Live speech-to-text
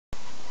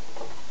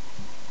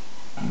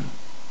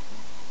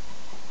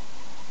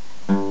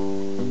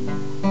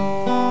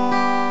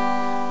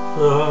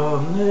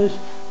From this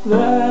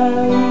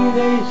valley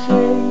they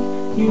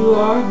say you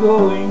are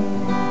going.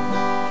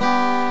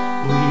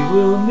 We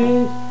will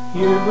miss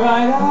your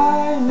bright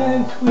eyes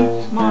and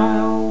sweet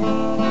smile,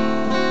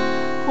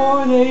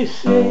 for they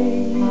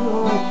say you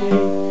are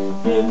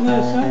safe in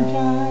the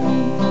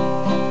sunshine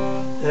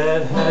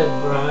that has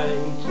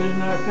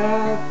brightened our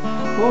path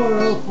for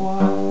a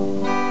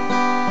while.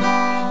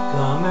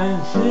 Come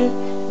and sit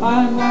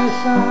by my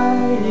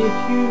side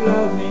if you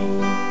love me.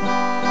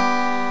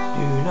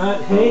 Do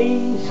not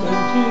hasten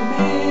to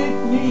bid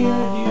me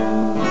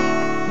adieu,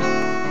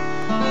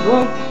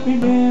 but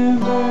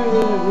remember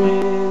the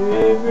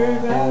Red River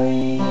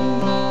Valley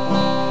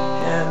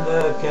and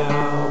the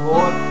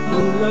cowboy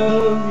who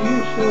loved you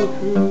so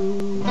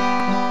true.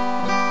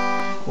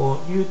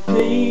 Won't you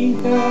think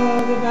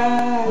of the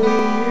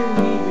valley you're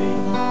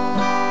leaving?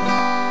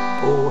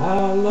 Oh,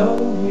 how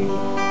lonely,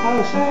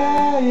 how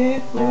sad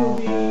it will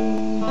be.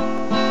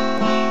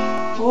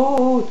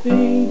 Oh,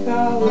 think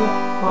of the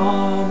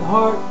fond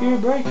heart you're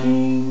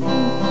breaking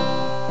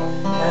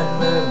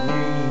and the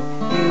grief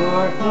you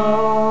are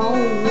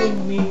causing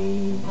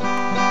me.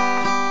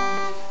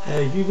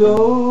 As you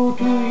go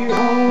to your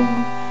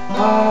home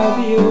by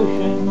the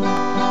ocean,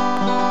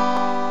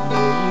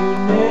 may you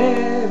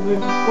never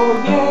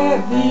forget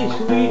these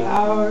sweet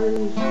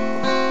hours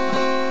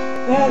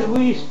that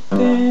we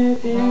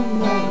spent in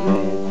the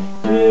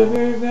Red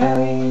River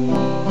Valley,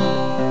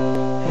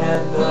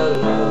 and the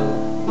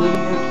love we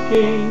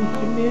exchanged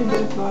amid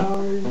the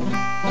flowers.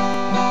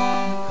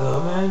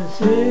 Come and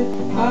sit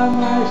by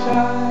my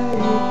side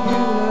if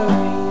you love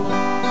me.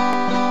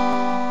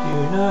 Do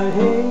not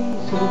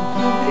hasten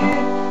to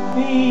bid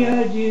me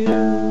adieu,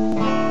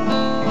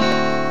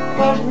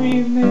 but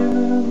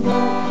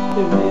remember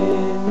the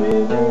Red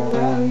River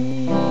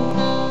Valley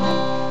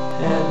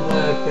and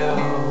the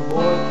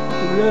cowboy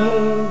who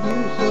loved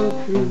you so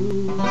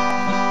true.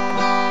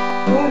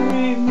 But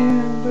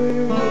remember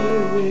the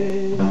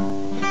Red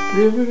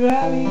River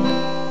Valley